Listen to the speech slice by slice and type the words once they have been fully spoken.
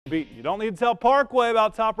beaten. You don't need to tell Parkway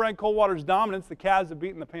about top-ranked Coldwater's dominance. The Cavs have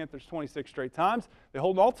beaten the Panthers 26 straight times. They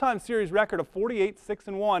hold an all-time series record of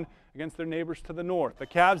 48-6-1 against their neighbors to the north. The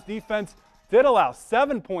Cavs defense did allow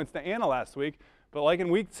 7 points to Anna last week, but like in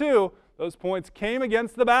week 2, those points came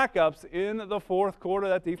against the backups in the fourth quarter.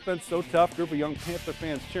 That defense so tough. Group of young Panther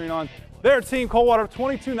fans cheering on their team. Coldwater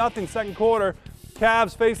 22-0 second quarter.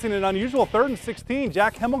 Cavs facing an unusual 3rd and 16.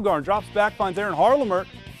 Jack Hemmelgarn drops back, finds Aaron Harlemer.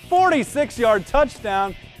 46-yard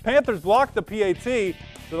touchdown. Panthers block the PAT,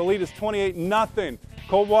 so the lead is 28-0.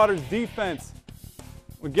 Coldwater's defense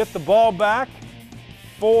would get the ball back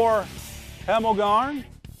for Hemmelgarn,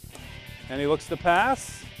 and he looks to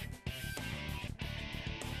pass.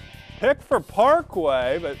 Pick for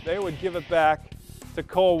Parkway, but they would give it back to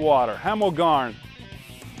Coldwater. Hemmelgarn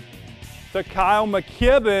to Kyle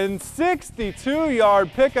McKibben.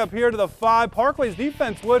 62-yard pickup here to the 5. Parkway's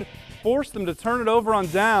defense would force them to turn it over on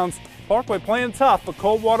downs. Parkway playing tough, but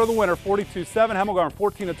Coldwater the winner, 42-7. Hemmelgarn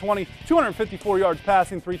 14-20, 254 yards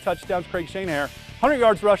passing, 3 touchdowns. Craig Shanehair, 100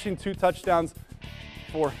 yards rushing, 2 touchdowns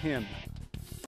for him.